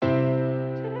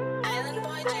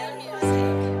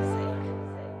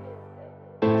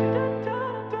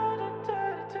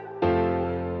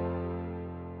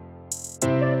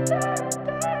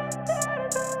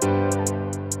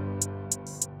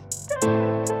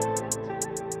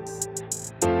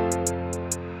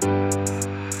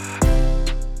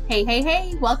Hey, hey,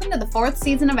 hey, welcome to the 4th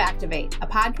season of Activate, a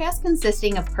podcast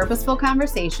consisting of purposeful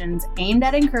conversations aimed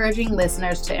at encouraging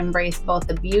listeners to embrace both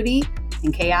the beauty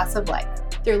and chaos of life.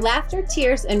 Through laughter,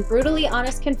 tears, and brutally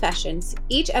honest confessions,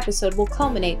 each episode will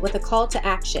culminate with a call to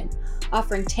action,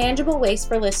 offering tangible ways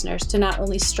for listeners to not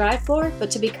only strive for, but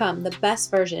to become the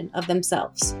best version of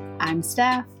themselves. I'm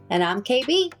Steph. And I'm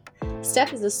KB.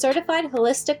 Steph is a certified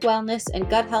holistic wellness and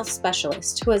gut health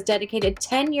specialist who has dedicated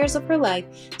 10 years of her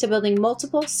life to building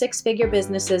multiple six-figure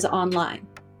businesses online.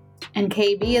 And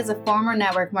KB is a former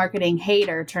network marketing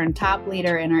hater turned top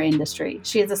leader in her industry.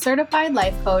 She is a certified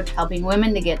life coach helping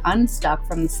women to get unstuck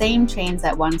from the same chains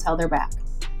that once held her back.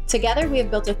 Together, we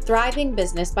have built a thriving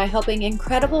business by helping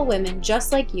incredible women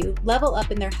just like you level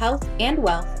up in their health and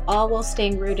wealth, all while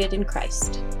staying rooted in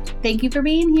Christ. Thank you for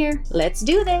being here. Let's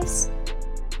do this.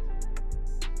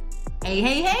 Hey,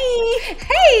 hey, hey.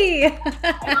 Hey!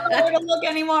 I don't know where to look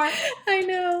anymore. I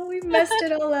know. We messed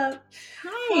it all up.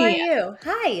 Hi. How are you?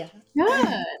 Hi.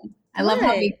 Good. I love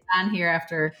how we get on here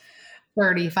after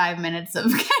 35 minutes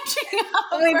of catching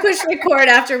up. We push record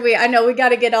after I know we got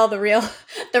to get all the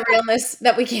realness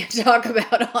that we can't talk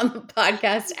about on the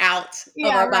podcast out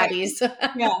of our bodies.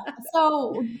 Yeah.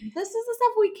 So this is the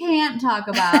stuff we can't talk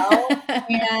about.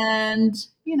 And,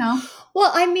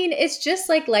 Well, I mean, it's just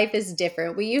like life is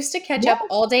different. We used to catch up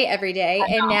all day, every day.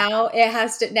 And now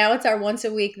now it's our once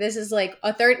a week. This is like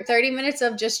a 30 minutes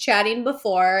of just chatting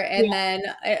before. And then,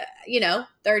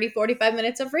 30, 45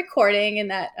 minutes of recording. And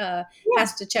that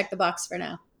has to check the box for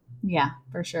now. Yeah,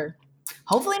 for sure.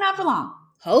 Hopefully not for long.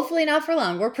 Hopefully not for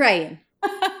long. We're praying.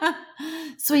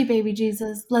 Sweet baby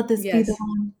Jesus, let this be the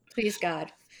one. Please,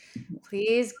 God.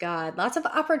 Please, God. Lots of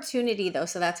opportunity, though,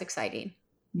 so that's exciting.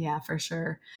 Yeah, for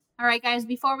sure. All right, guys,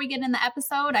 before we get in the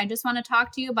episode, I just want to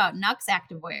talk to you about Nux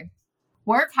Activewear.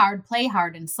 Work hard, play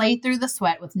hard, and slay through the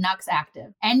sweat with Nux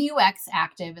Active. NUX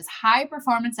Active is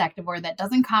high-performance activewear that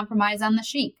doesn't compromise on the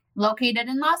chic. Located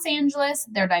in Los Angeles,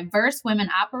 their diverse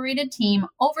women-operated team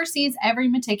oversees every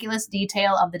meticulous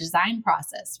detail of the design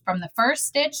process, from the first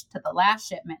stitch to the last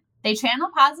shipment. They channel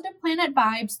positive planet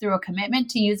vibes through a commitment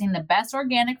to using the best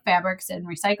organic fabrics and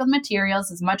recycled materials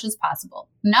as much as possible.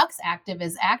 Nux Active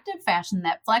is active fashion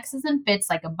that flexes and fits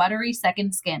like a buttery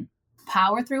second skin.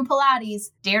 Power through Pilates,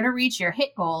 dare to reach your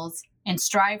HIIT goals, and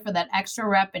strive for that extra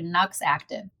rep in Nux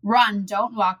Active. Run,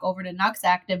 don't walk over to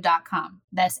nuxactive.com.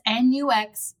 That's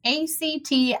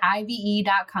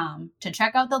NUXACTIVE.com to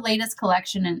check out the latest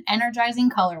collection in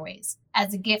energizing colorways.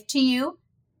 As a gift to you,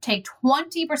 take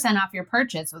 20% off your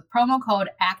purchase with promo code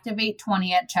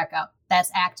ACTIVATE20 at checkout.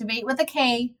 That's ACTIVATE with a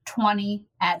K, 20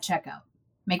 at checkout.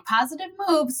 Make positive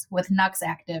moves with Nux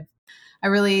Active. I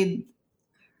really,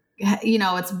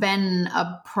 it's been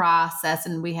a process,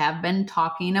 and we have been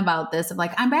talking about this of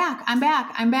like, I'm back.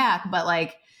 But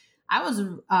like, I was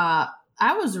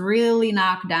really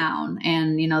knocked down,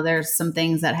 and, there's some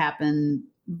things that happen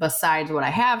besides what I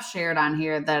have shared on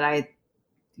here that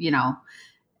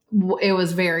it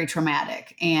was very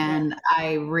traumatic. And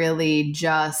I really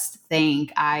just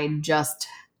think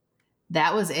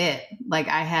that was it. Like,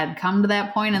 I had come to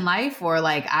that point in life where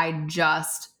like, I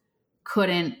just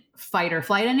couldn't fight or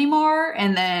flight anymore.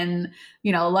 And then,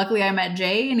 luckily I met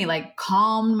Jay, and he like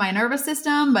calmed my nervous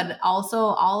system, but also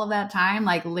all of that time,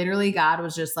 like literally God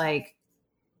was just like,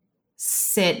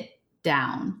 sit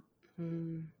down,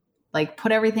 like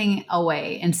put everything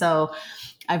away. And so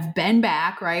I've been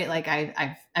back, right? Like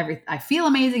I feel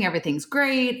amazing. Everything's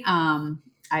great.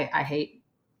 I hate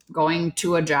going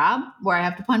to a job where I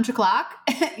have to punch a clock.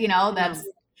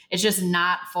 It's just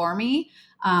not for me.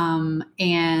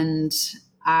 And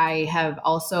I have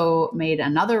also made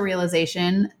another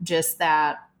realization, just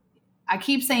that I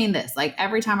keep saying this, like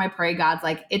every time I pray, God's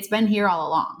like, it's been here all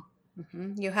along.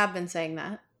 Mm-hmm. You have been saying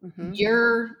that. Mm-hmm.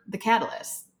 You're the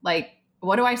catalyst. Like,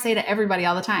 what do I say to everybody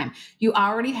all the time? You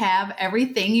already have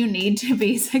everything you need to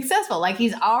be successful. Like,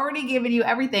 he's already given you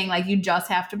everything. Like, you just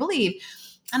have to believe.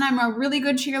 And I'm a really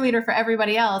good cheerleader for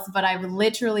everybody else, but I've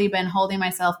literally been holding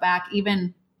myself back,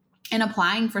 even in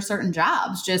applying for certain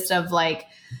jobs, just of like,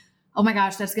 oh my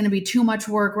gosh, that's going to be too much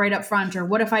work right up front. Or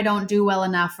what if I don't do well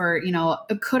enough? Or,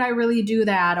 could I really do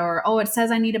that? Or, oh, it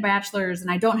says I need a bachelor's and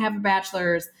I don't have a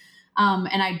bachelor's.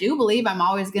 And I do believe I'm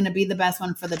always going to be the best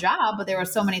one for the job, but there were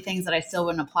so many things that I still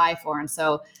wouldn't apply for. And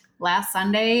so last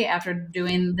Sunday, after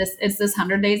doing this, it's this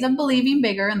 100 days of believing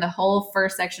bigger. And the whole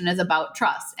first section is about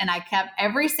trust. And I kept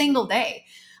every single day.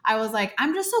 I was like,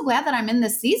 I'm just so glad that I'm in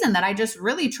this season that I just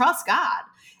really trust God.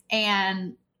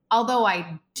 And although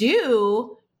I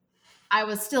do, I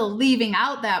was still leaving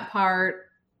out that part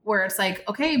where it's like,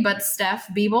 okay, but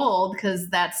Steph, be bold, because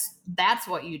that's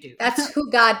what you do. That's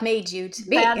who God made you to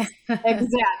be. That's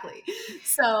exactly.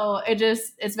 So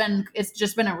it's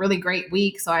just been a really great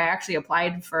week. So I actually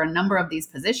applied for a number of these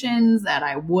positions that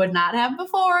I would not have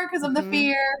before because of the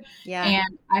fear. Yeah.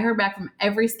 And I heard back from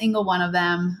every single one of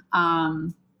them.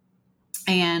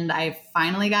 And I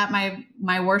finally got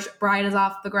my worship bride is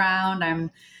off the ground.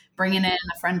 I'm bringing in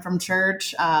a friend from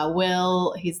church,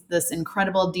 Will. He's this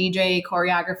incredible DJ,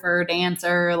 choreographer,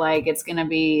 dancer. Like, it's going to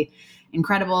be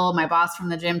incredible. My boss from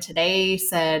the gym today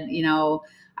said,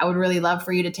 I would really love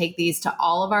for you to take these to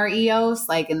all of our EOS,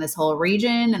 like in this whole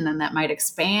region, and then that might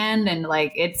expand. And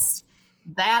like,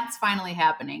 that's finally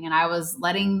happening. And I was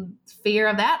letting fear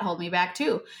of that hold me back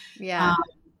too. Yeah.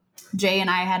 Jay and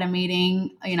I had a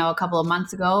meeting, a couple of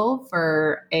months ago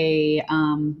for a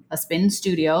spin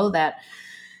studio that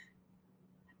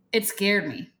it scared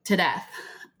me to death.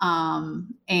 And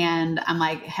I'm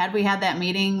like, had we had that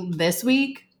meeting this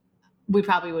week, we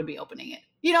probably would be opening it.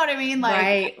 You know what I mean? Like,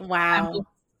 right. Wow.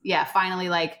 Finally,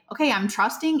 like, okay, I'm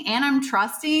trusting,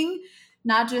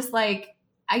 not just like,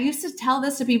 I used to tell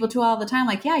this to people too all the time.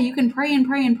 Like, yeah, you can pray and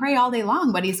pray and pray all day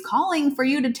long, but he's calling for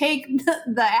you to take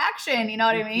the action. You know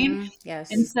what I mean?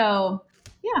 Yes. And so,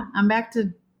 yeah, I'm back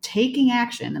to taking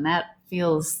action, and that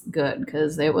feels good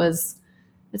because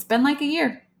it's been like a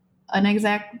year,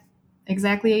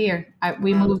 exactly a year.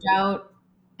 We moved out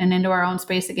and into our own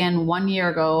space again 1 year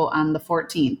ago on the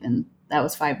 14th, and that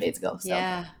was 5 days ago. So.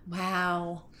 Yeah.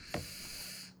 Wow.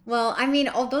 Well, I mean,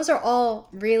 those are all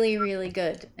really, really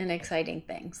good and exciting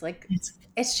things. Like,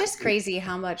 it's just crazy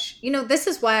how much, this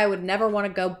is why I would never want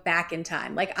to go back in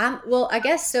time. Like, I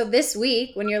guess so this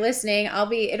week when you're listening,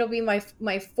 it'll be my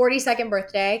 42nd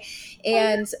birthday.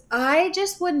 And I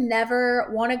just would never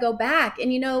want to go back.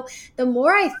 And, the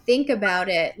more I think about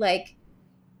it, like,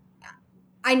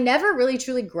 I never really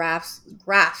truly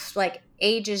grasped like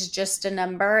age is just a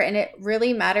number and it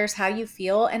really matters how you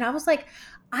feel. And I was like,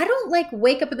 I don't like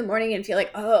wake up in the morning and feel like,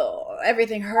 oh,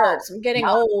 everything hurts. I'm getting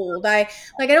old. I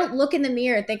don't look in the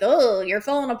mirror and think, oh, you're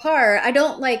falling apart.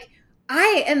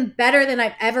 I am better than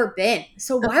I've ever been.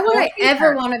 So why would I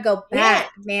ever want to go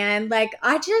back, man? Like,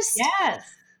 I just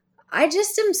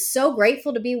am so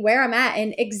grateful to be where I'm at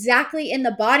and exactly in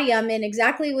the body I'm in,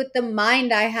 exactly with the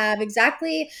mind I have,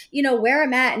 exactly, where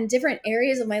I'm at in different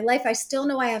areas of my life. I still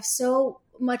know I have so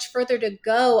much further to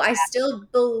go. I still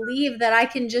believe that I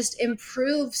can just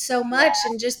improve so much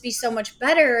and just be so much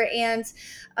better. And,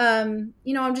 I'm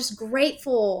just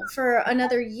grateful for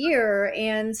another year.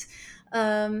 And,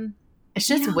 it's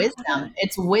just wisdom.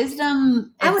 It's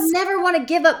wisdom. I would never want to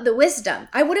give up the wisdom.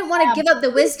 I wouldn't want to give up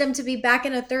the wisdom to be back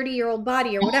in a 30-year-old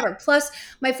body or whatever. Plus,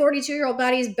 my 42-year-old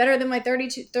body is better than my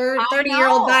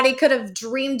 30-year-old body could have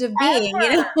dreamed of being.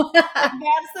 That's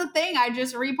the thing. I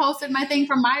just reposted my thing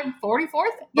from my 44th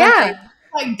birthday. Yeah.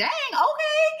 Like, dang,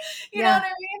 okay. You know what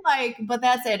I mean? Like, but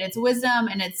that's it. It's wisdom,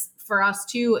 and it's for us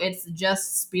too. It's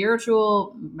just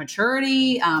spiritual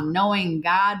maturity, knowing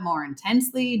God more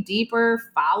intensely, deeper,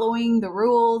 following the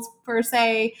rules per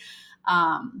se.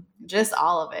 Just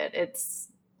all of it. It's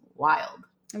wild.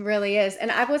 It really is.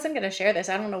 And I wasn't going to share this.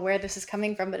 I don't know where this is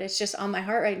coming from, but it's just on my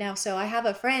heart right now. So I have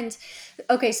a friend.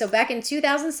 Okay. So back in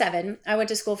 2007, I went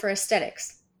to school for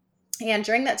aesthetics. And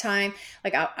during that time,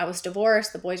 like I was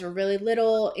divorced. The boys were really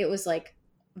little. It was like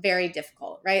very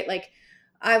difficult, right? Like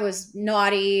I was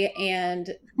naughty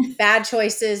and bad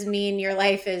choices mean your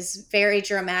life is very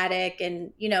dramatic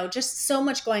and, just so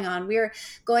much going on. We were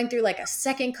going through like a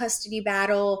second custody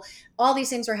battle. All these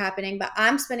things were happening, but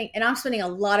I'm spending a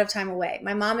lot of time away.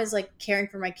 My mom is like caring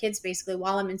for my kids basically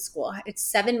while I'm in school. It's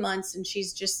 7 months and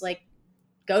she's just like,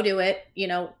 go do it.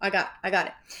 I got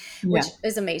it, which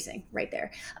is amazing right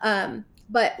there.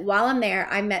 But while I'm there,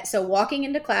 walking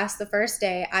into class the first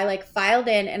day, I like filed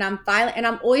in and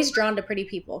I'm always drawn to pretty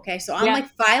people. Okay. So I'm like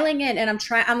filing in and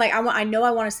I know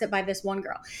I want to sit by this one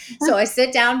girl. So I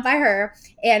sit down by her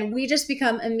and we just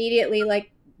become immediately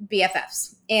like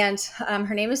BFFs. And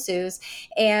her name is Suze.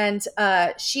 And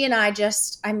she and I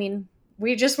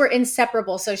we just were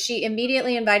inseparable. So she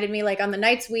immediately invited me, like on the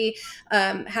nights we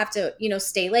have to,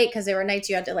 stay late because there were nights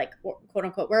you had to like quote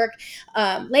unquote work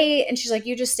late. And she's like,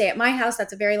 you just stay at my house.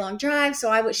 That's a very long drive.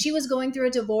 So she was going through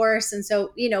a divorce. And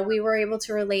so, we were able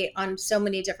to relate on so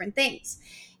many different things.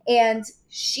 And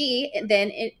she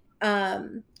then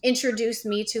introduced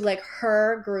me to like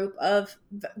her group of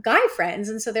guy friends.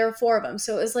 And so there were 4 of them.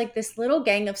 So it was like this little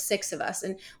gang of 6 of us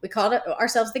and we called it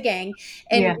ourselves the gang.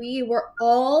 And we were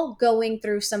all going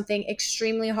through something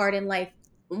extremely hard in life.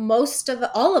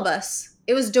 All of us,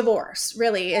 it was divorce,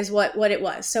 really, is what it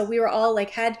was. So we were all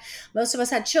like, most of us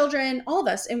had children, all of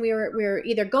us, and we were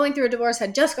either going through a divorce,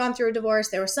 had just gone through a divorce,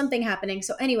 there was something happening.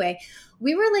 So anyway,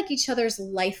 we were like each other's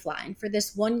lifeline for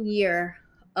this 1 year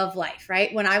of life,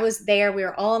 right? When I was there, we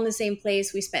were all in the same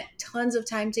place. We spent tons of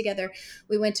time together.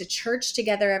 We went to church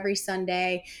together every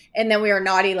Sunday, and then we were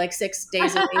naughty like 6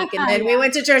 days a week. And then we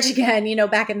went to church again,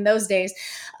 back in those days.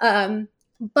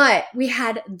 But we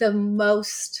had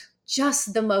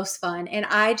just the most fun. And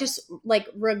I just like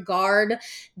regard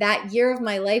that year of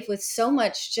my life with so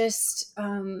much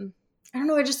I don't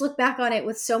know. I just look back on it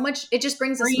with so much. It just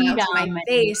brings a smile to my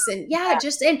face,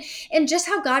 and just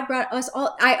how God brought us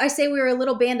all. I say we were a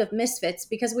little band of misfits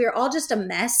because we were all just a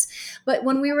mess. But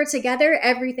when we were together,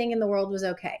 everything in the world was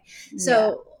okay.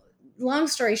 So, long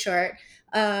story short,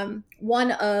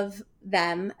 one of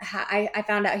them, I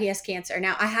found out he has cancer.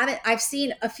 Now I've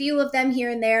seen a few of them here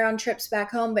and there on trips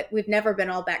back home, but we've never been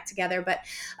all back together. But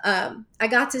I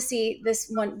got to see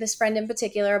this friend in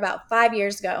particular about 5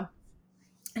 years ago.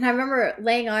 And I remember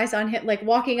laying eyes on him, like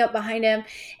walking up behind him,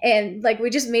 and like we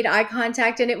just made eye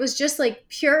contact, and it was just like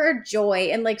pure joy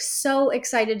and like so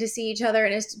excited to see each other.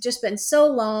 And it's just been so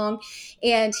long.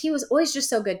 And he was always just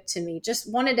so good to me,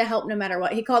 just wanted to help no matter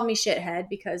what. He called me shithead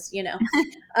because,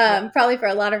 probably for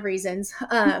a lot of reasons.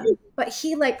 But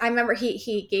I remember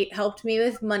he helped me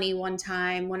with money one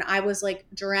time when I was like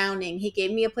drowning. He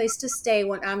gave me a place to stay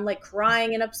when I'm like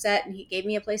crying and upset, and he gave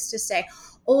me a place to stay.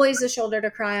 Always a shoulder to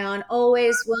cry on,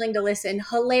 always willing to listen,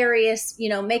 hilarious,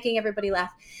 making everybody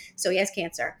laugh. So he has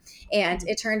cancer. And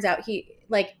it turns out they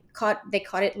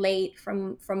caught it late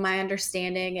from my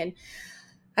understanding. And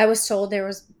I was told there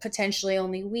was potentially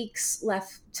only weeks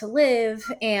left to live.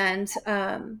 And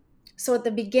so at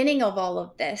the beginning of all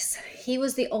of this, he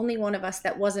was the only one of us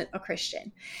that wasn't a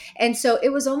Christian. And so it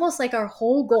was almost like our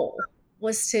whole goal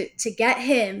was to get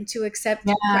him to accept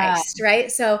Christ,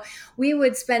 right? So we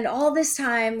would spend all this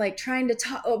time like trying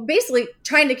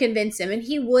to convince him. And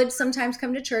he would sometimes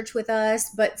come to church with us,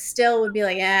 but still would be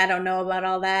like, I don't know about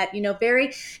all that,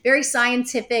 very, very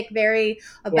scientific, very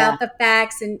about the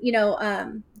facts, and,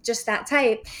 just that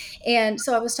type. And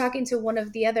so I was talking to one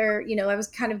of the other, I was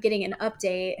kind of getting an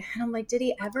update, and I'm like, did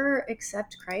he ever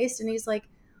accept Christ? And he's like,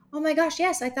 oh my gosh,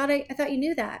 yes, I thought you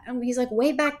knew that. He's like,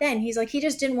 way back then. He's like, he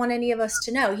just didn't want any of us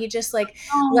to know. He just like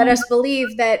let us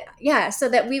believe that, so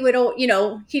that we would,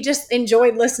 he just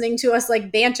enjoyed listening to us like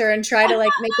banter and try to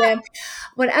like make him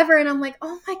whatever. And I'm like,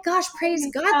 oh my gosh, praise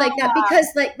God, like that, because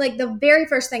like the very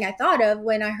first thing I thought of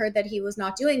when I heard that he was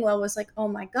not doing well was like, oh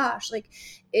my gosh, like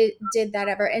it did that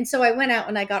ever. And so I went out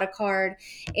and I got a card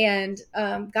and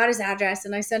got his address,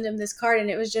 and I sent him this card, and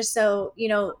it was just so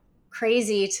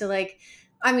crazy to like,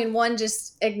 one,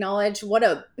 just acknowledge what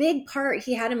a big part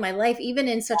he had in my life, even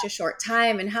in such a short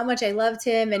time, and how much I loved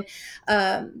him. And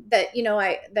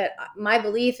that my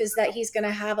belief is that he's going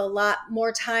to have a lot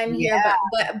more time here,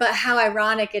 but how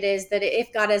ironic it is that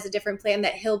if God has a different plan,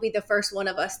 that he'll be the first one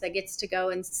of us that gets to go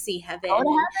and see heaven.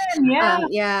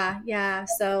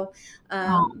 So,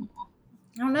 I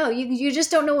don't know. You just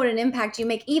don't know what an impact you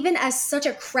make, even as such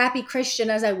a crappy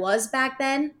Christian as I was back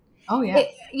then. Oh yeah.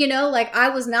 Like I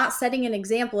was not setting an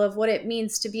example of what it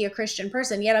means to be a Christian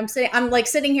person. Yet I'm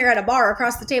sitting here at a bar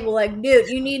across the table, like, dude,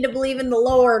 you need to believe in the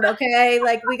Lord. Okay.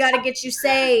 Like we got to get you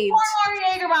saved. More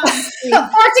Jaeger bombs.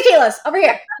 More tequilas over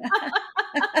here.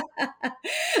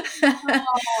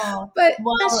 But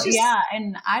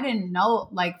and I didn't know,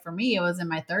 like for me, it was in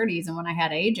my 30s. And when I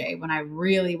had AJ, when I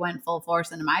really went full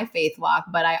force into my faith walk,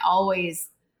 but I always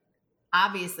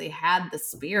obviously had the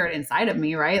spirit inside of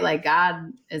me, right? Like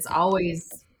God is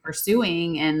always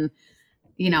pursuing, and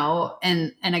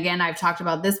and again, I've talked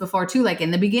about this before too. Like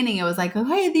in the beginning, it was like, oh,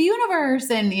 hey, the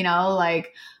universe, and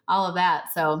like all of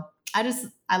that. So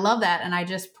I love that, and I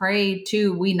just pray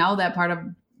too. We know that part of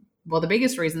the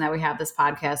biggest reason that we have this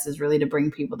podcast is really to bring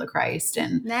people to Christ.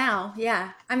 And now,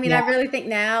 I really think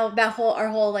now that our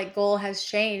whole like goal has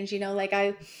changed. Like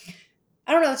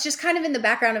I don't know. It's just kind of in the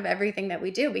background of everything that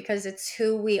we do, because it's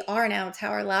who we are now. It's how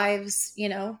our lives,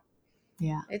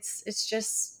 Yeah. It's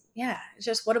just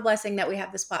what a blessing that we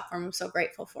have this platform. I'm so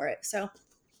grateful for it. So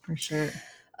for sure.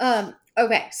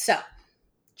 Okay. So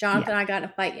Jonathan and I got in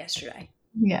a fight yesterday.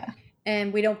 Yeah.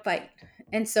 And we don't fight.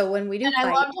 And so when we do fight.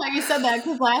 I loved how you said that,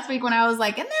 because last week when I was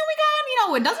like, and then we got,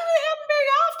 it doesn't really happen very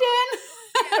often.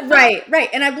 Right.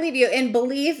 And I believe you, and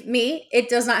believe me, it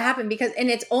does not happen and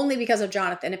it's only because of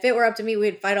Jonathan. If it were up to me,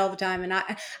 we'd fight all the time, and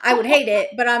I would hate it,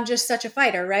 but I'm just such a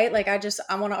fighter, right? Like I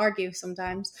want to argue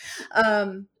sometimes.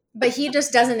 But he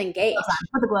just doesn't engage.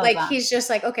 Like he's just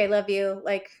like, okay, love you.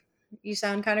 Like, you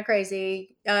sound kind of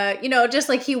crazy. Just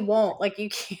like he won't, like you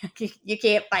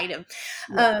can't fight him.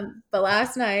 Yeah. But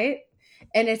last night,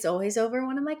 and it's always over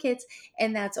one of my kids,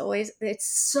 and it's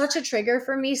such a trigger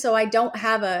for me. So I don't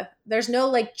have there's no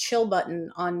like chill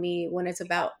button on me when it's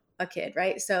about a kid,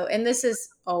 right? So, and this is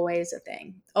always a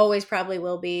thing, always probably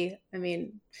will be. I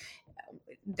mean,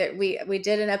 that we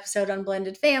did an episode on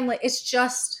blended family. It's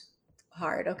just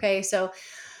hard. Okay. So,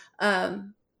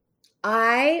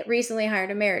 I recently hired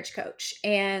a marriage coach,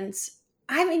 and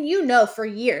I mean, for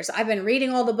years I've been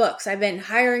reading all the books, I've been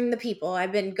hiring the people,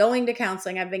 I've been going to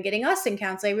counseling, I've been getting us in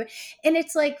counseling, and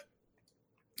it's like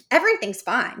everything's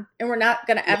fine and we're not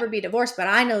going to Yeah. ever be divorced, but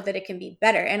I know that it can be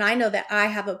better, and I know that I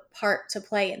have a part to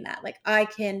play in that. Like I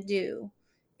can do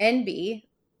and be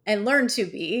and learn to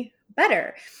be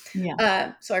better.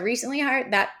 Yeah. So I recently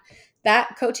hired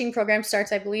that coaching program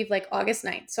starts, I believe, like August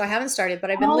 9th. So I haven't started, but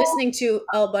I've been Oh, listening to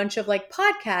a bunch of like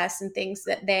podcasts and things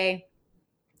that they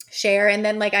share. And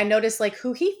then like I noticed like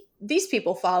who these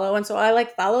people follow. And so I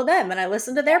like follow them and I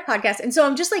listen to their podcast. And so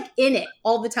I'm just like in it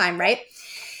all the time, right?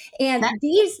 And that,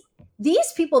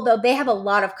 these people though, they have a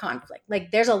lot of conflict. Like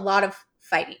there's a lot of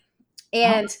fighting. oh,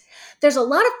 And there's a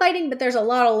lot of fighting, but there's a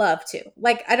lot of love too.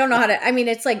 Like I don't know how to. I mean,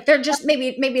 it's like they're just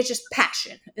maybe it's just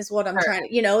passion is what I'm trying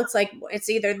to. It's like it's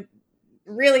either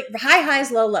really high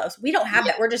highs, low lows. We don't have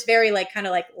yeah. that. We're just very like kind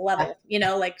of like level.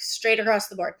 Like straight across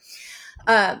the board.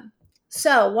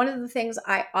 So one of the things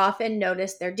I often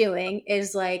notice they're doing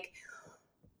is like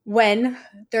when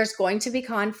there's going to be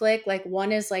conflict, like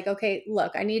one is like, okay,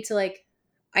 look, I need to like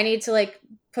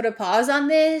put a pause on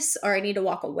this, or I need to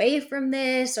walk away from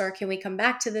this, or can we come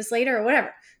back to this later or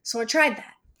whatever. So I tried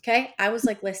that. Okay. I was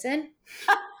like, listen,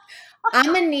 I'm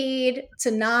gonna need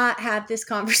to not have this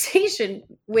conversation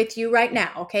with you right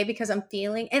now, okay? Because I'm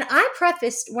feeling, and I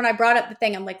prefaced when I brought up the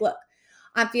thing, I'm like, look,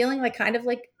 I'm feeling like kind of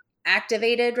like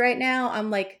activated right now. I'm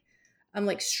like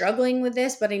struggling with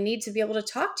this, but I need to be able to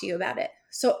talk to you about it.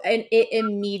 So, and it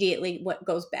immediately what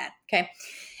goes bad, okay?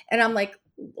 And I'm like,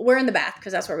 we're in the bath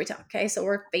because that's where we talk, okay? So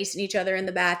we're facing each other in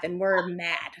the bath and we're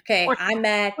mad, okay? We're, I'm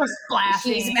mad. we're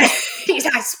He's splashing. mad.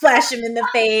 I splash him in the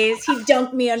face. He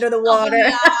dunked me under the Up in water.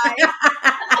 the eye.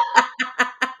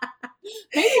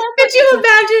 Maybe that's Could what you it should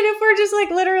imagine if we're just like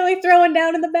literally throwing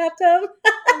down in the bathtub?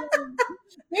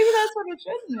 Maybe that's what it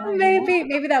should be.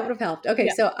 Maybe that would have helped. Okay,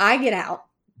 Yeah. so I get out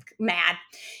mad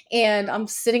and I'm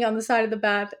sitting on the side of the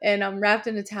bath and I'm wrapped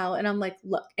in a towel and I'm like,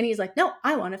 look, and he's like, no,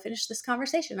 I want to finish this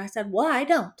conversation. I said, well, I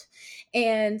don't.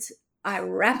 And I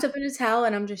wrapped up in a towel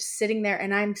and I'm just sitting there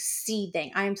and I'm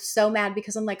seething. I am so mad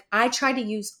because I'm like, I tried to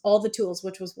use all the tools,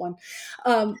 which was one.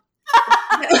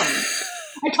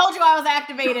 I told you I was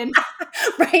activated.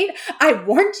 Right? I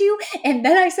warned you, and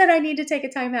then I said I need to take a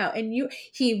time out, and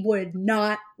he would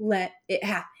not let it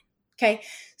happen. Okay.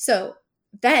 So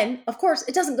then, of course,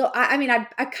 it doesn't go. I mean, I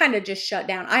kind of just shut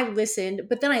down. I listened,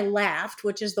 but then I laughed,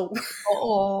 which is the worst.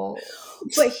 Oh.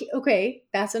 But okay,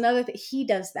 that's another thing. He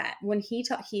does that when he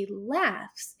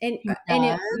laughs, and He it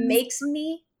does. makes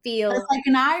me feel That's like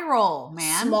an eye roll,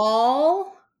 man.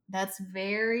 small. That's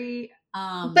very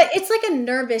But it's like a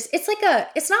nervous, it's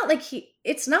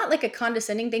not like a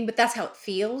condescending thing, but that's how it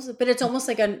feels. But it's almost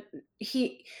like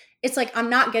it's like I'm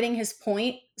not getting his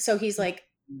point. So he's like,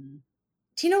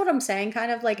 do you know what I'm saying?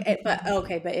 Kind of like, but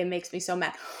okay, but it makes me so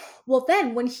mad. Well,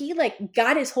 then when he like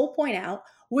got his whole point out,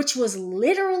 which was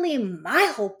literally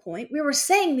my whole point, we were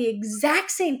saying the exact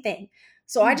same thing.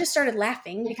 So I just started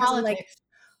laughing because I'm like, politics.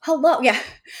 hello. Yeah.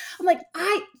 I'm like,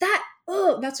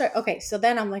 that's right. Okay. So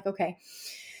then I'm like, okay.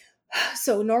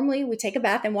 So normally we take a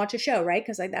bath and watch a show, right?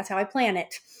 Because like that's how I plan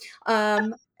it.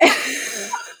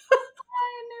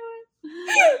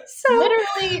 So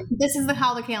Literally, this is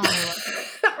how the calendar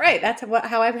looks. Right, that's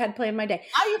how I've had planned my day.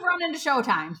 Now you've run into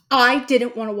showtime. I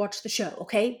didn't want to watch the show,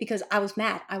 okay? Because I was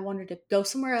mad. I wanted to go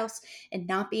somewhere else and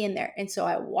not be in there. And so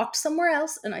I walked somewhere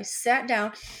else and I sat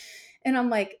down and I'm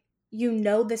like,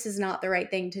 this is not the right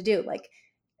thing to do. Like,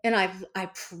 and I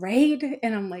prayed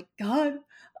and I'm like, God,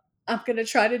 I'm going to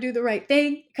try to do the right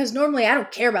thing. Because normally I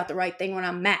don't care about the right thing when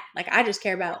I'm mad. Like, I just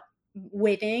care about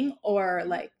winning or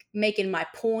like making my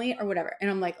point or whatever. And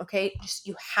I'm like, okay,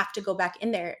 you have to go back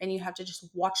in there and you have to just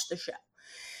watch the show.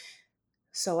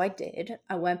 So I did.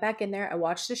 I went back in there. I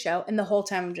watched the show. And the whole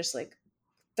time I'm just like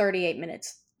 38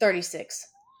 minutes, 36,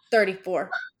 34.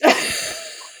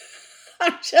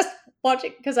 I'm just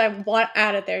watching because I want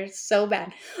out of there so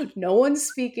bad. No one's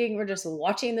speaking. We're just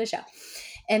watching the show.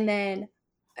 And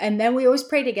then we always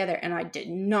pray together. And I did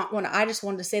not want to, I just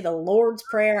wanted to say the Lord's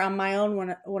Prayer on my own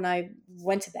when I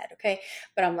went to bed. Okay.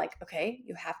 But I'm like, okay,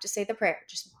 you have to say the prayer.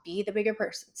 Just be the bigger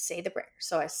person. Say the prayer.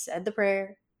 So I said the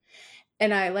prayer.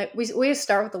 And I like, we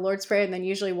start with the Lord's Prayer, and then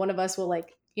usually one of us will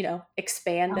like,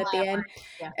 expand at the end. Elaborate.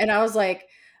 Yeah. And I was like,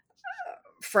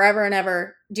 forever and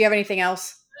ever, do you have anything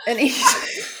else? And Did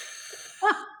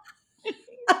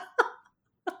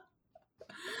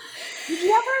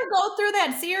you ever go through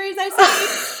that series I sent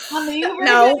you on the U version?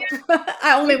 no,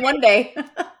 I only one day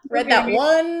read Okay, that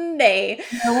one day.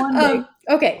 yeah, one day.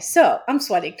 Okay, so I'm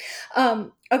sweating.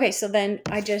 Okay, so then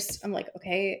I'm like,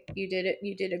 okay, you did it.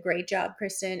 You did a great job,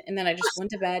 Kristen. And then I just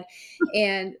went to bed.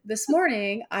 And this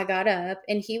morning I got up,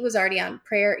 and he was already on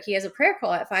prayer. He has a prayer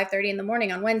call at 5:30 in the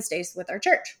morning on Wednesdays with our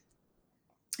church.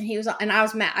 And I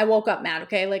was mad. I woke up mad.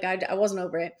 Okay. Like I wasn't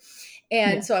over it.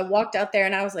 And so I walked out there,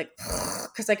 and I was like,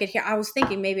 because I could hear, I was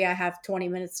thinking maybe I have 20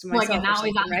 minutes to myself. Like, and now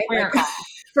he's on the prayer like, call.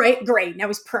 right. Great. Now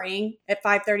he's praying at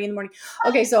 5:30 in the morning.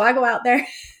 Okay. So I go out there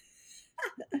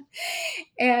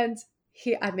and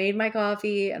I made my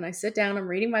coffee, and I sit down, I'm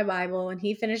reading my Bible, and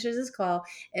he finishes his call.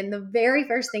 And the very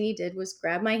first thing he did was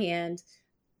grab my hand,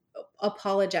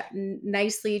 apologize,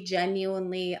 nicely,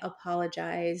 genuinely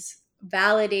apologize,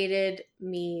 validated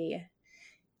me.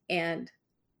 And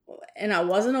I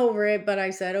wasn't over it, but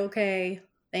I said, okay,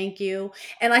 thank you.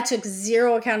 And I took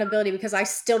zero accountability, because I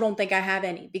still don't think I have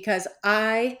any, because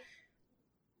I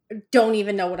don't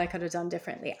even know what I could have done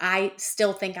differently. I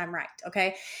still think I'm right.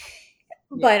 Okay.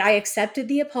 Yeah. But I accepted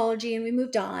the apology, and we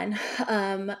moved on.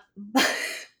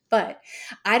 But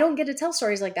I don't get to tell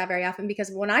stories like that very often, because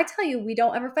when I tell you we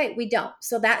don't ever fight, we don't.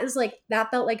 So that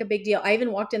felt like a big deal. I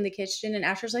even walked in the kitchen, and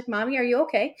Asher's like, "Mommy, are you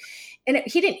okay?" And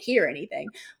he didn't hear anything,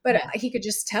 but he could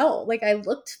just tell. Like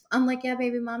I'm like, "Yeah,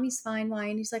 baby, Mommy's fine. Why?"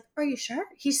 And he's like, "Are you sure?"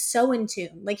 He's so in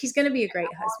tune. Like, he's going to be a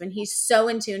great husband. He's so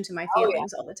in tune to my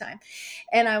feelings all the time.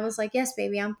 And I was like, "Yes,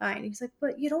 baby, I'm fine." He's like,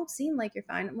 "But you don't seem like you're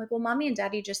fine." I'm like, "Well, Mommy and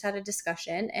Daddy just had a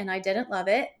discussion, and I didn't love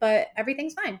it, but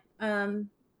everything's fine.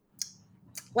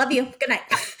 Love you. Good night."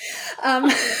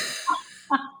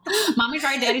 Mommy's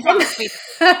right, Daddy's wrong.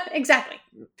 Exactly.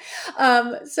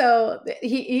 So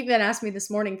he even asked me this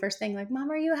morning, first thing, like, "Mom,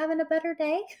 are you having a better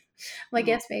day?" I'm like,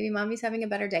 "Yes, baby, Mommy's having a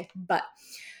better day." But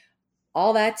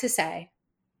all that to say,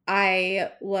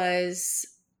 I was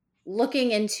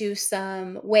looking into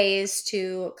some ways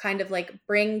to kind of like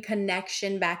bring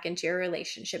connection back into your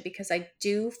relationship, because I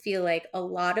do feel like a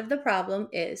lot of the problem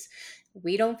is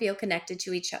we don't feel connected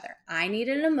to each other. I need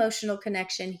an emotional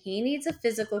connection. He needs a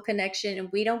physical connection,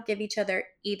 and we don't give each other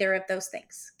either of those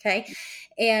things. Okay.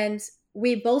 And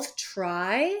we both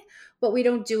try, but we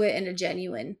don't do it in a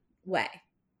genuine way.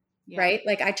 Yeah. Right.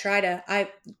 Like I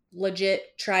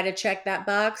legit try to check that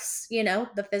box,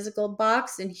 the physical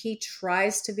box. And he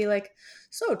tries to be like,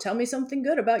 "So tell me something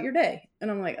good about your day."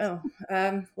 And I'm like, "Oh,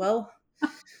 well,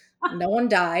 no one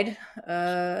died.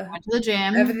 Went to the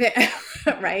gym. Everything."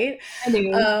 Right. I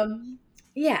do.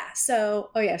 Yeah. So,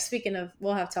 speaking of,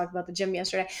 we'll have to talk about the gym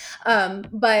yesterday.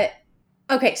 But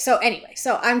okay. So anyway,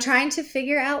 I'm trying to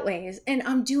figure out ways, and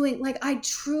I'm doing like, I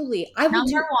will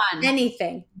do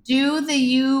anything. Do the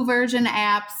U version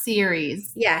app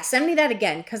series. Yeah. Send me that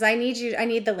again, because I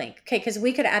need the link. Okay. Because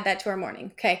we could add that to our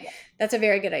morning. Okay. Yeah. That's a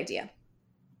very good idea.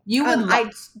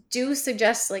 I do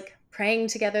suggest like praying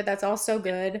together. That's also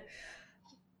good.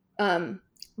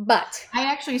 But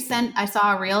I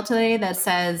saw a reel today that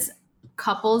says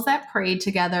couples that pray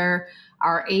together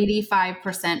are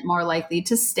 85% more likely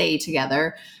to stay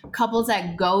together. Couples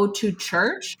that go to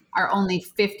church are only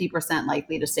 50%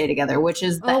 likely to stay together, which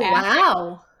is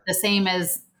the same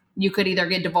as you could either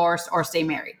get divorced or stay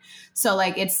married. So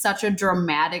like, it's such a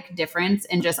dramatic difference.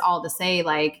 And just all to say,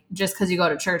 like, just because you go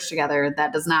to church together,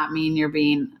 that does not mean you're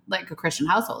being like a Christian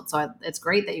household. So it's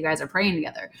great that you guys are praying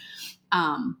together.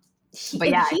 But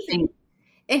yeah, I think.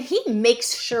 And he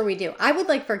makes sure we do. I would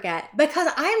like forget,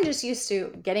 because I'm just used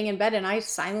to getting in bed and I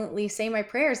silently say my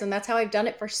prayers. And that's how I've done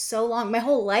it for so long. My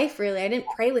whole life, really. I didn't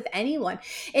pray with anyone.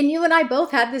 And you and I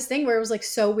both had this thing where it was like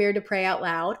so weird to pray out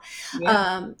loud.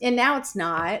 Yeah. And now it's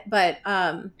not, but.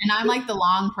 And I'm like the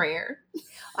long prayer.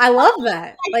 I love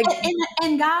that. Like,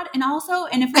 and God, and also,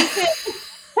 and if we could.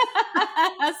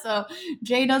 So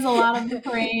Jay does a lot of the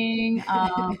praying.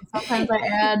 Sometimes I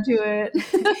add to it.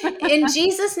 In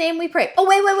Jesus' name we pray. Oh,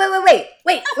 wait.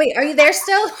 Are you there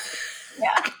still?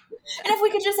 Yeah. And if we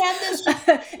could just add this.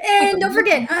 And don't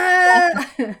forget.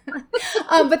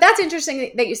 But that's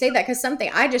interesting that you say that, because something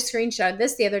I just screenshotted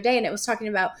this the other day, and it was talking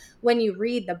about when you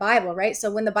read the Bible, right? So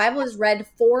when the Bible is read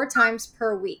 4 times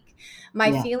per week,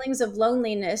 my feelings of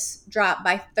loneliness drop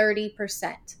by 30%.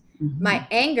 Mm-hmm. My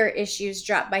anger issues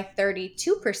drop by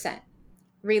 32%.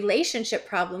 Relationship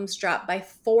problems drop by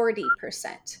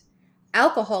 40%.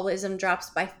 Alcoholism drops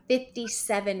by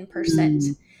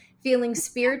 57%. Feeling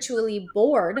spiritually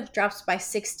bored drops by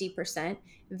 60%.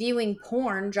 viewing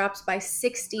porn drops by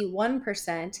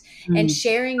 61%, and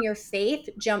sharing your faith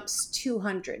jumps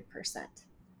 200%.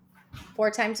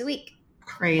 4 times a week.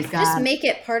 Praise God. Just make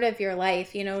it part of your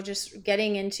life, just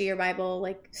getting into your Bible,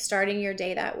 like starting your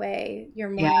day that way, your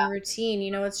morning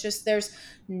routine. It's just, there's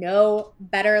no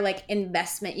better like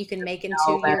investment you can make into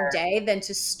your day than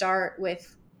to start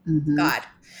with God.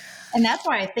 And that's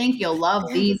why I think you'll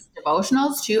love these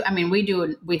devotionals too. I mean,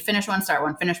 we finish one, start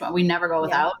one, finish one. We never go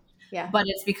without. Yeah. But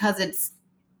it's because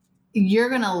you're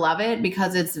going to love it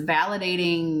because it's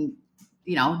validating,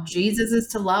 Jesus is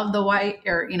to love the wife,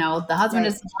 or, the husband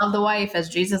is to love the wife as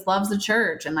Jesus loves the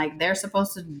church. And like, they're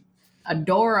supposed to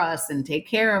adore us and take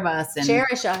care of us and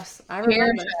cherish us. I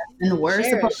remember. And we're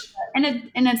supposed to, and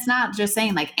it's not just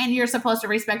saying like, and you're supposed to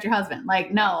respect your husband.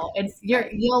 Like, no,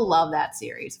 you'll love that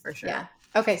series for sure. Yeah.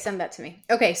 Okay, send that to me.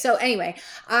 Okay, so anyway,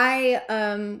 I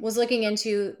was looking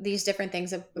into these different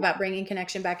things about bringing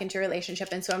connection back into a relationship,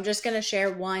 and so I'm just going to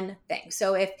share one thing.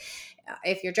 So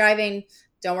if you're driving,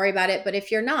 don't worry about it. But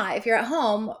if you're not, if you're at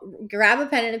home, grab a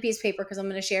pen and a piece of paper, because I'm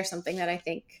going to share something that I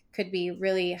think could be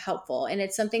really helpful. And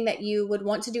it's something that you would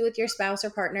want to do with your spouse or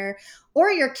partner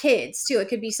or your kids too. It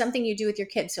could be something you do with your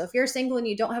kids. So if you're single and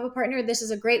you don't have a partner, this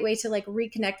is a great way to like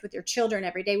reconnect with your children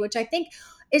every day, which I think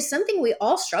is something we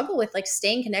all struggle with, like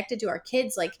staying connected to our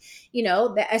kids. Like,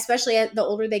 especially as the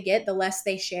older they get, the less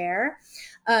they share.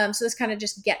 So this kind of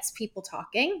just gets people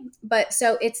talking. But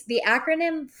so it's the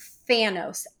acronym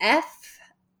FANOS,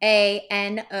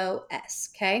 FANOS.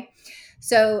 Okay.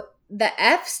 So the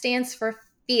F stands for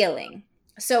feeling.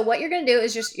 So what you're going to do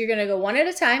is you're going to go one at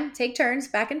a time, take turns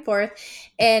back and forth.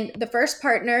 And the first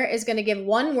partner is going to give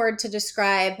one word to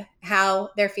describe how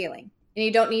they're feeling. And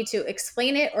you don't need to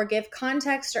explain it or give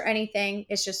context or anything.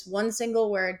 It's just one single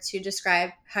word to describe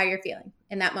how you're feeling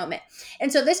in that moment.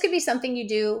 And so this could be something you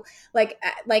do like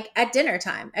at dinner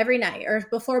time every night or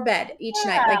before bed each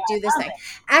night, like do this thing.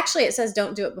 Actually, it says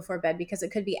don't do it before bed because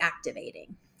it could be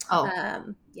activating.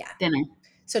 Dinner.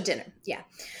 So dinner. Yeah.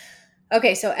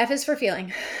 Okay. So F is for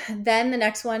feeling. Then the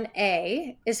next one,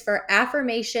 A, is for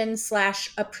affirmation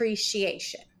 /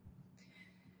 appreciation.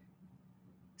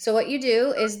 So what you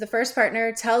do is the first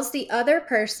partner tells the other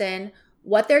person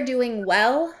what they're doing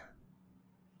well,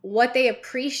 what they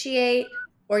appreciate,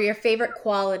 or your favorite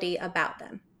quality about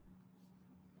them.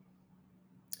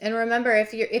 And remember, if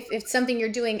it's something you're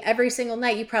doing every single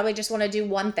night, you probably just want to do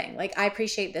one thing. Like, I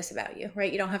appreciate this about you,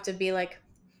 right? You don't have to be like,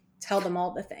 tell them all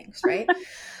the things, right?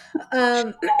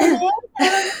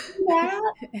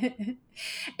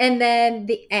 And then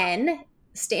the N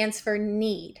stands for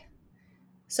need.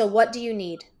 So what do you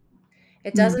need?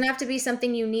 It doesn't have to be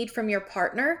something you need from your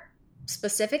partner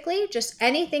specifically, just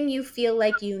anything you feel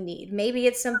like you need. Maybe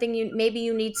it's something maybe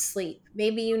you need sleep.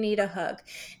 Maybe you need a hug.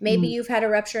 Maybe you've had a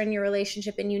rupture in your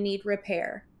relationship and you need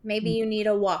repair. Maybe you need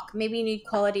a walk. Maybe you need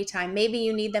quality time. Maybe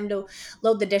you need them to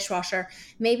load the dishwasher.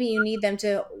 Maybe you need them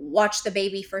to watch the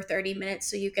baby for 30 minutes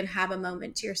so you can have a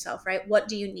moment to yourself, right? What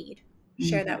do you need?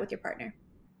 Share that with your partner.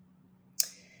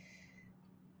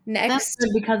 Next. That's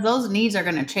good because those needs are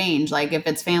going to change. Like if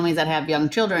it's families that have young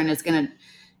children, it's going to,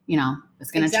 it's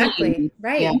going to change.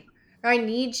 Right. Yeah. I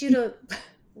need you to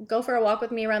go for a walk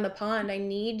with me around the pond. I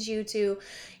need you to,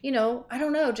 I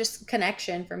don't know, just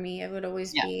connection for me. It would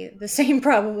always be the same,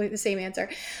 probably the same answer.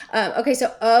 Okay.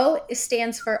 So O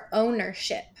stands for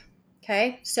ownership.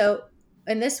 Okay. So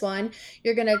in this one,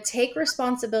 you're going to take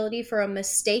responsibility for a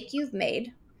mistake you've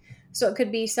made. So it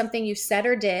could be something you said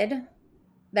or did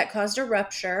that caused a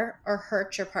rupture or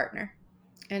hurt your partner.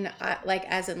 And like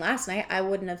as in last night, I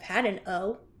wouldn't have had an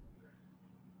O.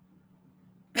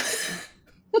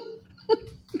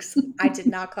 I did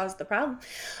not cause the problem.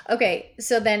 Okay,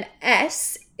 so then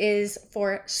S is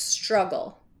for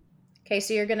struggle. Okay,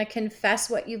 so you're going to confess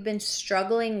what you've been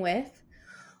struggling with,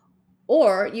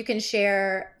 or you can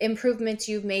share improvements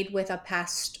you've made with a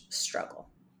past struggle.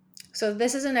 So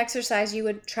this is an exercise you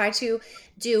would try to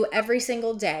do every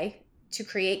single day to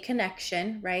create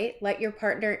connection, right?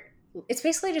 It's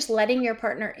basically just letting your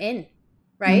partner in,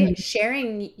 right?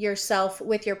 Sharing yourself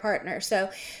with your partner. So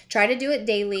try to do it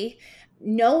daily,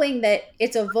 knowing that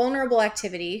it's a vulnerable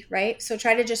activity, right? So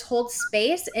try to just hold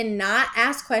space and not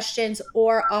ask questions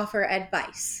or offer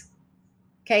advice.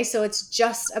 Okay. So it's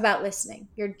just about listening.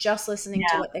 You're just listening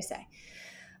to what they say.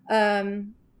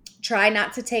 Try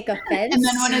not to take offense. And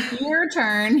then when it's your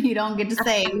turn, you don't get to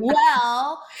say,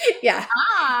 well, yeah,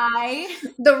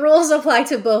 the rules apply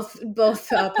to both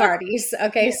parties.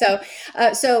 Okay.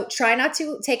 So try not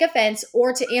to take offense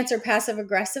or to answer passive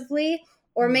aggressively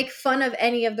or make fun of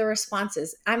any of the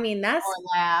responses. I mean, that's or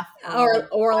laugh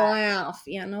or laugh.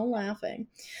 Yeah. No laughing.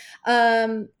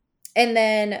 And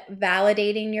then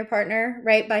validating your partner,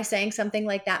 right? By saying something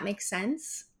like, that makes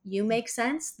sense. You make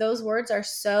sense. Those words are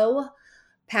so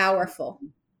powerful.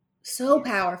 So Yeah.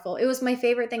 powerful. It was my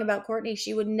favorite thing about Courtney.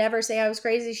 She would never say I was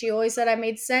crazy. She always said I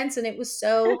made sense. And it was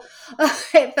so,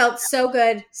 it felt so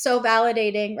good, so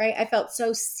validating, right? I felt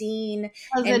so seen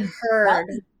Because and it heard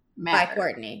does by matter.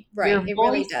 Courtney. Right. Your It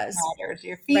really voice does. matters.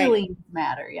 Your Right. feelings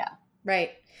matter. Yeah.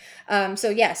 Right. So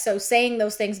yeah, so saying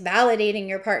those things, validating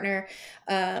your partner,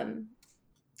 um,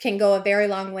 can go a very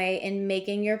long way in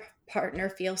making your partner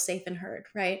feel safe and heard,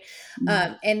 right?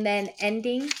 Mm-hmm. And then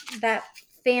ending that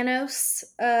Thanos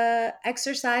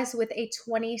exercise with a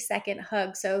 20-second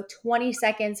hug. So 20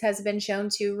 seconds has been shown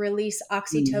to release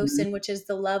Mm-hmm. oxytocin, which is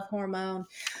the love hormone.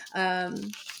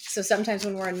 So sometimes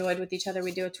when we're annoyed with each other,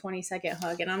 we do a 20-second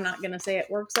hug. And I'm not going to say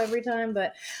it works every time,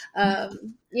 but,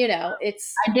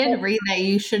 it's. I did read that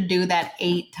you should do that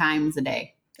 8 times a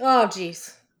day. Oh,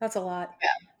 geez. That's a lot.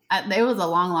 It was a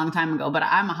long, long time ago, but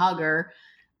I'm a hugger.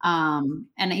 And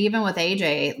even with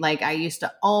AJ, like I used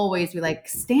to always be like,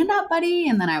 stand up, buddy.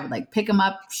 And then I would like pick him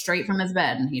up straight from his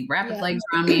bed and he'd wrap his Yeah. legs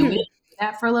around me. And we did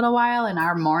that for a little while. And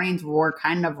our mornings were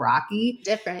kind of rocky.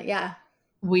 Different. Yeah.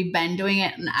 We've been doing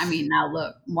it. And I mean, now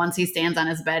look, once he stands on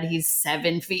his bed, he's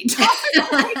 7 feet tall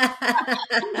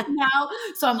now.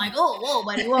 So I'm like, oh, whoa,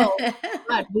 buddy, whoa.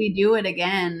 But we do it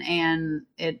again and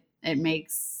it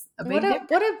makes a big difference.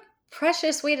 What a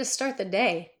precious way to start the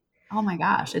day. Oh my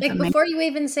gosh. It's Like amazing. before you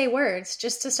even say words,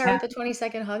 just to start Yeah. with a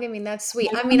 20-second hug. I mean, that's sweet.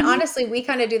 I mean, honestly, we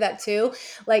kind of do that too.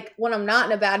 Like when I'm not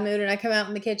in a bad mood and I come out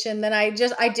in the kitchen, then I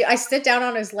sit down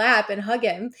on his lap and hug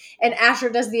him. And Asher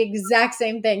does the exact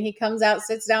same thing. He comes out,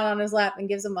 sits down on his lap and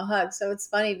gives him a hug. So it's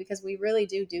funny because we really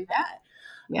do that.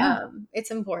 Yeah. It's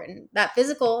important. That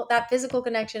physical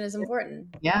connection is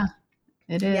important. Yeah,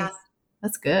 it is. Yeah.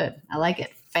 That's good. I like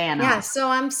it. Yeah. So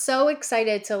I'm so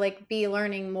excited to like be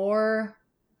learning more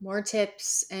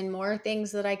tips and more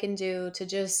things that I can do to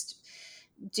just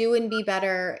do and be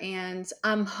better. And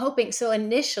I'm hoping, so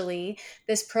initially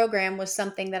this program was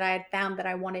something that I had found that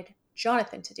I wanted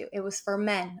Jonathan to do. It was for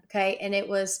men. Okay. And it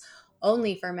was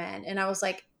only for men. And I was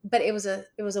like, but it was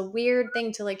a weird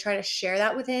thing to like try to share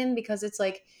that with him because it's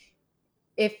like,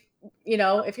 if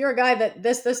you're a guy that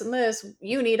this and this,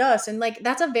 you need us. And like,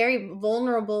 that's a very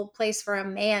vulnerable place for a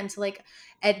man to like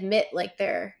admit like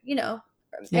their,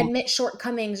 admit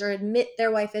shortcomings or admit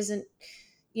their wife isn't,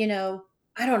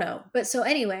 I don't know. But so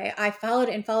anyway, I followed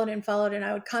and followed and followed and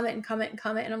I would comment and comment and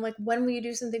comment. And I'm like, when will you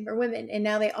do something for women? And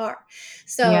now they are.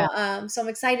 So, so I'm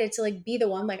excited to like be the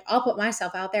one, like I'll put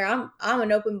myself out there. I'm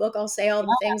an open book. I'll say all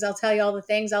the things. I'll tell you all the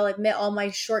things. I'll admit all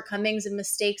my shortcomings and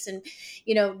mistakes and,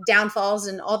 downfalls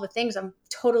and all the things. I'm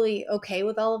totally okay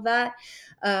with all of that.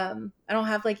 I don't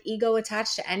have like ego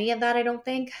attached to any of that. I don't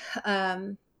think.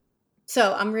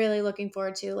 So I'm really looking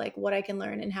forward to like what I can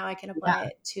learn and how I can apply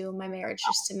it to my marriage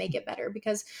just to make it better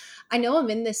because I know I'm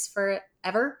in this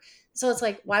forever. So it's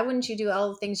like, why wouldn't you do all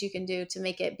the things you can do to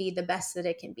make it be the best that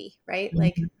it can be? Right. Mm-hmm.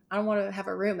 Like, I don't want to have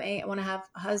a roommate. I want to have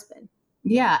a husband.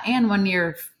 Yeah. And when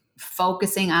you're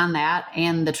focusing on that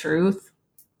and the truth,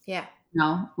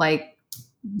 like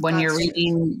when God's you're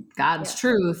reading God's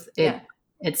truth, it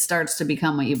starts to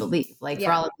become what you believe. Like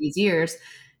for all of these years,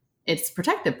 it's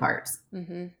protective parts.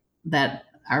 Mm-hmm. That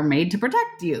are made to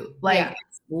protect you. Like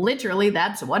literally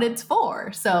that's what it's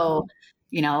for. So,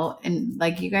 and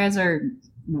like you guys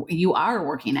you are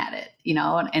working at it,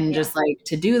 and just like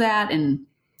to do that and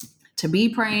to be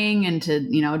praying and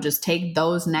to, just take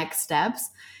those next steps.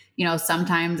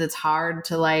 Sometimes it's hard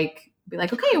to like be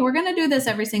like, okay, we're going to do this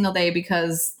every single day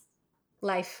because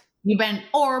life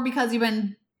because you've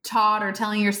been taught or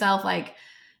telling yourself like,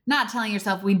 not telling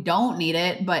yourself we don't need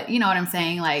it, but you know what I'm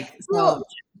saying? Like, so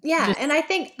yeah. And I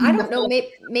think, I don't know,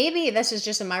 maybe this is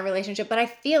just in my relationship, but I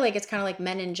feel like it's kind of like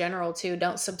men in general too,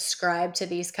 don't subscribe to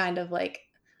these kind of like,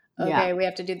 okay, we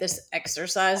have to do this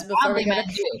exercise before we go to,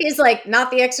 he's like, not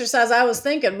the exercise I was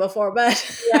thinking before, but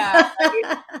but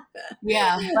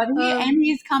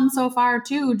he's come so far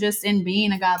too, just in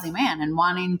being a godly man and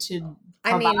wanting to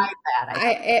provide that.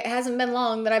 It hasn't been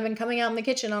long that I've been coming out in the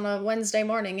kitchen on a Wednesday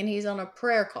morning and he's on a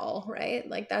prayer call, right?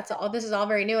 Like that's all, this is all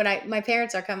very new. And my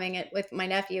parents are coming with my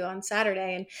nephew on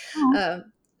Saturday. And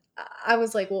I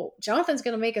was like, well, Jonathan's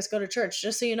going to make us go to church.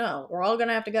 Just so you know, we're all going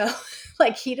to have to go.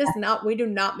 Like we do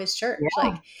not miss church.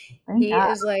 Like he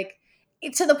is like,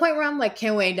 to the point where I'm like,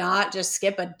 can we not just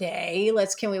skip a day?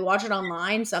 Can we watch it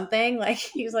online? Something like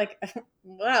he's like,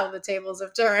 wow, the tables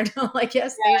have turned. I'm like,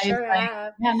 yes, they sure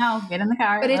have. Yeah, no, get in the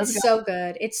car. But it's so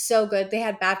good. It's so good. They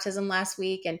had baptism last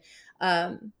week and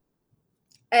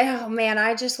Oh man,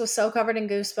 I just was so covered in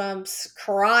goosebumps,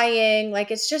 crying.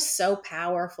 Like it's just so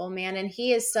powerful, man. And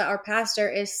our pastor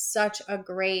is such a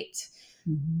great,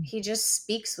 Mhm. he just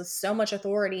speaks with so much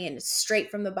authority and it's straight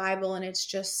from the Bible. And it's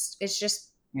just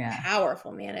Yeah.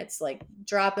 powerful, man. It's like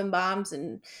dropping bombs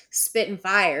and spitting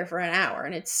fire for an hour.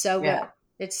 And it's so Yeah. good.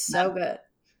 It's so good.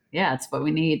 Yeah. It's what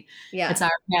we need. It's Yeah.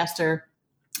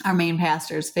 our main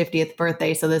pastor's 50th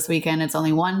birthday. So this weekend it's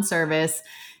only one service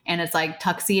and it's like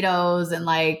tuxedos and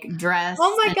like Oh dress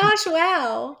my and gosh.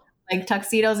 Wow. like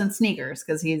tuxedos and sneakers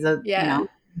because he's a, Yeah.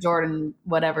 Jordan,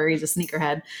 whatever. He's a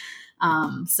sneakerhead.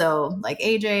 So like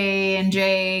AJ and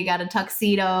Jay got a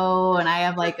tuxedo and I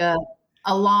have like a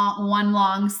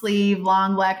long sleeve,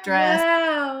 long black dress,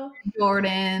 Wow.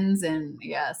 Jordans. And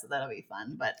yeah, so that'll be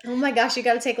fun. But Oh my gosh. You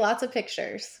got to take lots of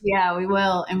pictures. yeah, we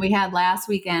will. And we had last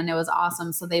weekend. It was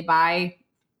awesome. So they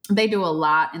do a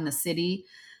lot in the city.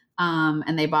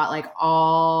 And they bought like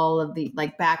all of the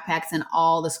like backpacks and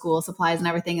all the school supplies and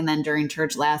everything. And then during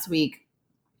church last week,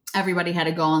 everybody had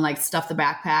to go and like stuff the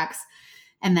backpacks.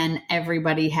 And then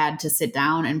everybody had to sit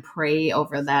down and pray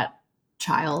over that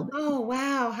child. Oh,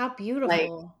 wow. How Like,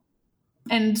 beautiful.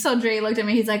 and so Jay looked at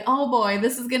me. He's like, "Oh boy,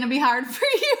 this is going to be hard for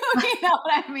you." You know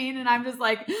what I mean? And I'm just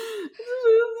like,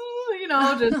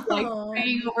 just like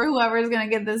praying over whoever's going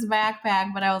to get this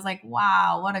backpack. But I was like,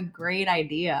 wow, what a great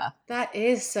idea. That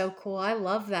is so cool. I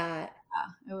love that.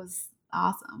 Yeah, it was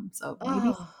awesome. So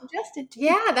maybe Oh, suggest it too.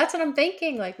 yeah, that's what I'm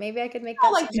thinking. Like maybe I could make that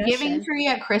Like the giving suggestion. tree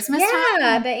at Christmas Yeah,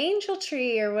 time. the angel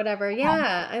tree or whatever.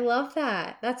 Yeah, I love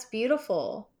that. That's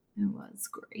beautiful. It was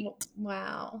great.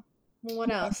 Wow.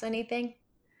 What else? Anything?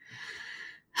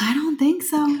 I don't think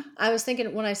so. I was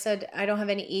thinking when I said I don't have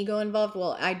any ego involved.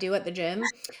 Well, I do at the gym,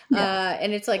 Yeah.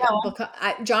 and it's like Yeah. because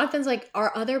Jonathan's like,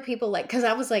 are other people like? Because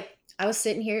I was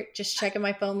sitting here just checking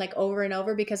my phone like over and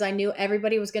over because I knew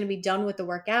everybody was going to be done with the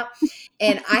workout,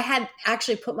 and I had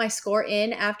actually put my score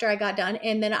in after I got done,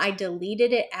 and then I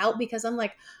deleted it out because I'm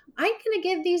like, I'm gonna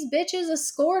give these bitches a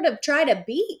score to try to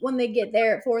beat when they get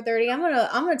there at 4:30. I'm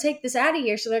gonna take this out of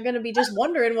here, so they're gonna be just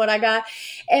wondering what I got,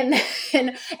 and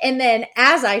and then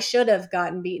as I should have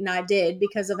gotten beaten, I did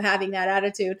because of having that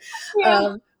attitude.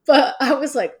 Yeah. But I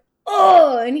was like,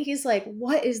 oh, and he's like,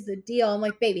 what is the deal? I'm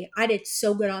like, baby, I did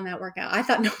so good on that workout. I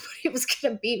thought nobody was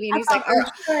gonna beat me. And he's like,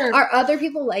 are other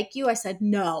people like you? I said,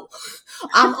 no,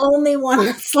 I'm only one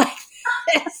that's like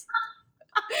this.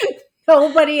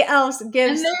 Nobody else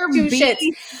gives two shits.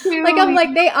 Like, I'm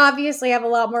like, they obviously have a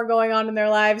lot more going on in their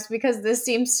lives because this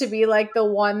seems to be like the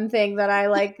one thing that I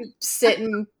like sit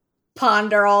and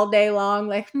ponder all day long.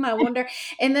 Like, I wonder.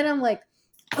 And then I'm like,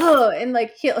 oh, and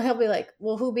like he'll be like,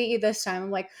 well, who beat you this time?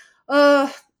 I'm like,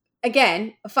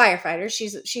 again, a firefighter.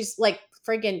 She's like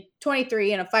freaking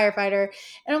 23 and a firefighter.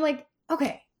 And I'm like,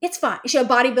 okay, it's fine. She's a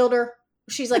bodybuilder.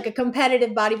 She's like a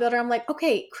competitive bodybuilder. I'm like,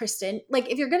 okay, Kristen, like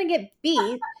if you're gonna get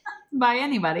beat by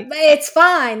anybody, it's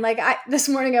fine. Like this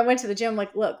morning I went to the gym,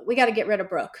 like, look, we got to get rid of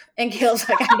Brooke. And Gail's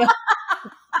like, I know.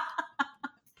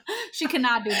 She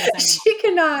cannot do this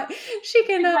anymore. She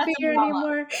cannot be here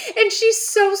anymore. And she's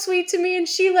so sweet to me. And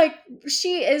she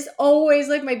is always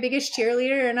like my biggest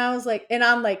cheerleader. And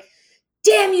I'm like,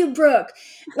 damn you, Brooke.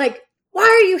 Like, why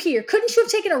are you here? Couldn't you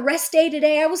have taken a rest day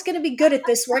today? I was going to be good at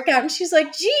this workout. And she's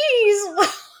like, geez,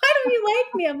 why don't you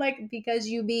like me? I'm like, because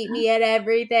you beat me at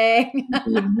everything.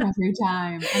 Every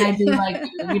time. And I do like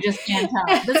you. You just can't tell.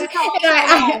 This is how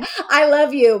I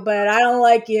love you, but I don't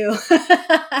like you.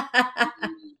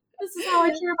 This is how I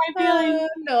share my feelings.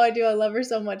 No, I do. I love her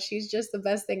so much. She's just the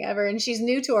best thing ever. And she's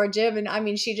new to our gym. And I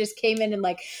mean, she just came in and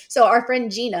so our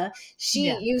friend Gina,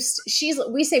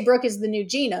 we say Brooke is the new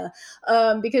Gina,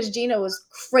 because Gina was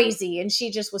crazy and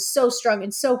she just was so strong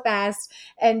and so fast.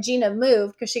 And Gina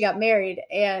moved because she got married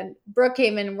and Brooke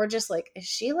came in and we're just like, is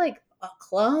she like a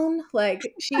clone? Like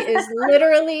she is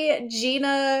literally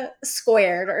Gina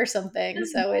squared or something.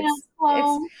 So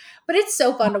but it's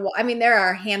so fun to watch. I mean, there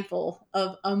are a handful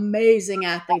of amazing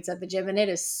athletes at the gym, and it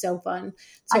is so fun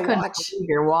to watch.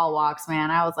 Your wall walks, man.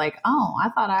 I was like, oh, I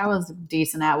thought I was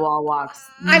decent at wall walks.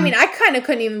 I mean, I kind of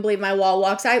couldn't even believe my wall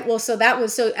walks.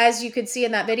 So as you could see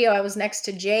in that video, I was next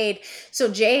to Jade.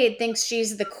 So Jade thinks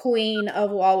she's the queen of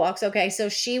wall walks. Okay, so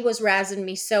she was razzing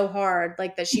me so hard,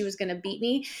 like that she was going to beat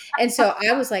me, and so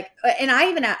I was like,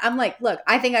 I'm like, look,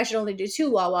 I think I should only do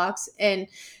 2 wall walks, and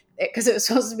because it was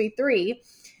supposed to be 3.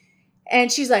 And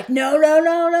she's like, no.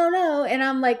 And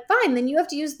I'm like, fine, then you have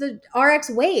to use the RX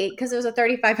weight because it was a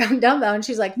 35-pound dumbbell. And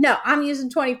she's like, no, I'm using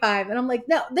 25. And I'm like,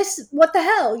 no, what the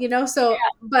hell, So,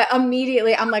 but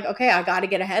immediately I'm like, okay, I got to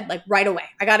get ahead like right away.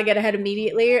 I got to get ahead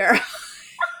immediately.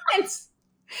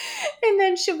 And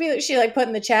then she like put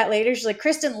in the chat later, she's like,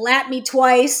 Kristen lapped me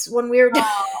twice when we were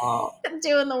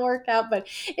doing the workout. But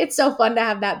it's so fun to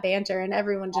have that banter, and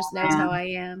everyone just knows how I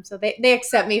am. So they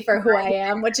accept me for who I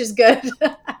am, which is good.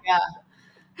 Yeah,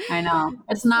 I know.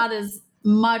 It's not as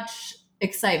much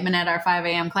excitement at our 5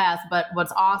 a.m. class, but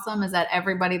what's awesome is that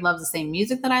everybody loves the same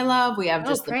music that I love. We have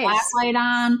just the black light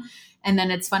on. And then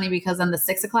it's funny because then the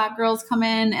 6 o'clock girls come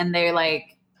in and they're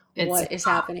like, what is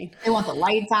happening? They want the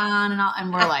lights on and all,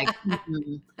 and we're like,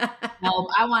 no,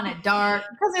 I want it dark,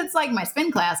 because it's like my spin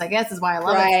class, I guess, is why I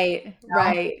love it.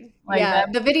 Right. Like yeah,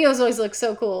 the videos always look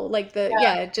so cool. Like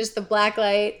just the black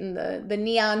light and the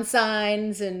neon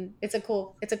signs, and it's a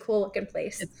cool looking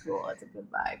place. It's cool. It's a good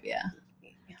vibe. Yeah.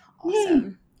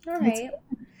 Awesome. All right.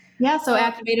 Yeah. So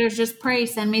activators, just pray.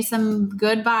 Send me some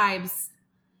good vibes.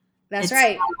 That's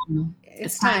right.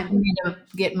 It's time for me to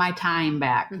get my time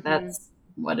back. Mm-hmm. That's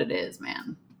what it is,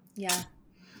 man. Yeah.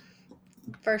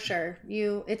 For sure.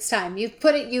 It's time. You've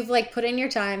put in your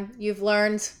time. You've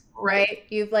learned, right?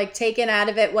 You've like taken out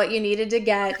of it what you needed to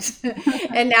get.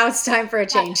 And now it's time for a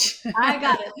change. I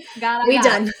got it. We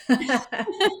done.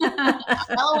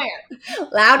 Well aware.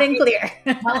 Loud and clear.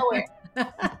 Well aware.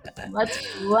 Let's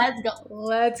go.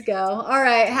 Let's go. All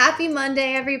right. Happy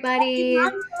Monday, everybody.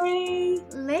 Happy Monday.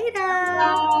 Later.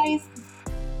 Bye, guys.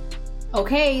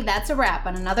 Okay, that's a wrap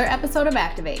on another episode of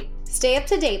Activate. Stay up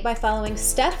to date by following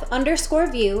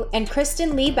Steph_View and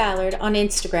Kristen Lee Ballard on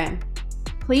Instagram.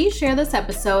 Please share this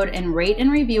episode and rate and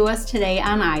review us today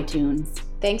on iTunes.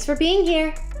 Thanks for being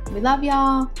here. We love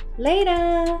y'all.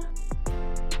 Later.